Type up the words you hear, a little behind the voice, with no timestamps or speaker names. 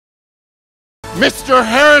Mr.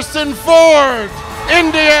 Harrison Ford,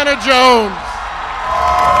 Indiana Jones.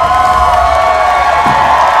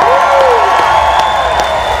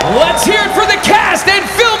 Let's hear it for the cast and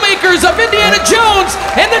filmmakers of Indiana Jones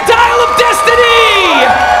and the Dial of Destiny!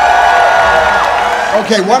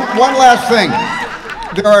 Okay, one last thing.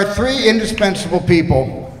 There are three indispensable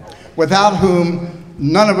people without whom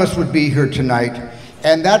none of us would be here tonight,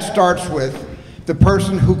 and that starts with the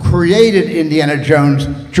person who created Indiana Jones,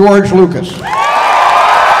 George Lucas.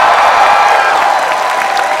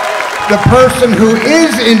 The person who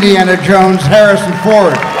is Indiana Jones, Harrison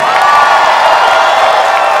Ford.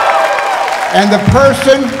 And the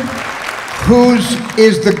person who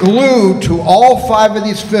is the glue to all five of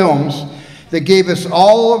these films that gave us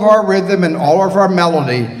all of our rhythm and all of our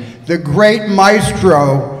melody, the great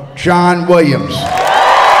maestro, John Williams.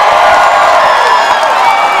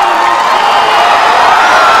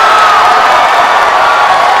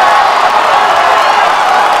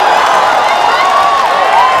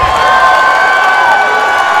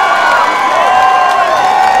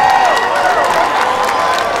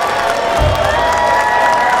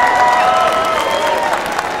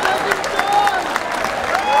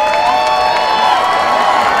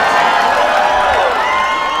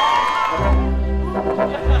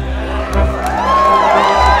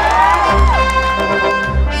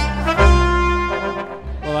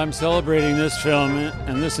 I'm celebrating this film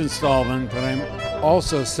and this installment, but I'm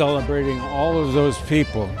also celebrating all of those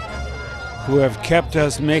people who have kept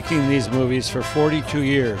us making these movies for 42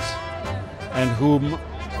 years and whom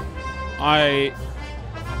I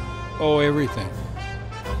owe everything.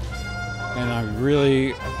 And I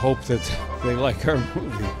really hope that they like our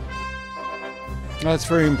movie. That's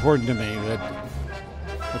very important to me. That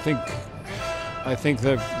I think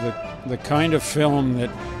that the kind of film that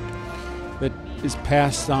is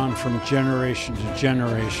passed on from generation to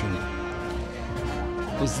generation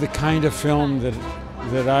is the kind of film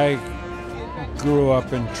that I grew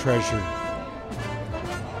up and treasured.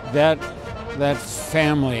 That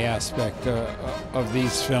family aspect of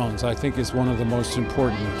these films, I think, is one of the most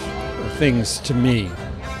important things to me,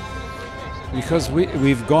 because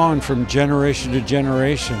we've gone from generation to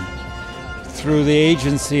generation through the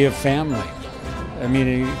agency of family. I mean,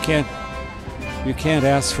 you can't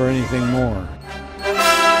ask for anything more.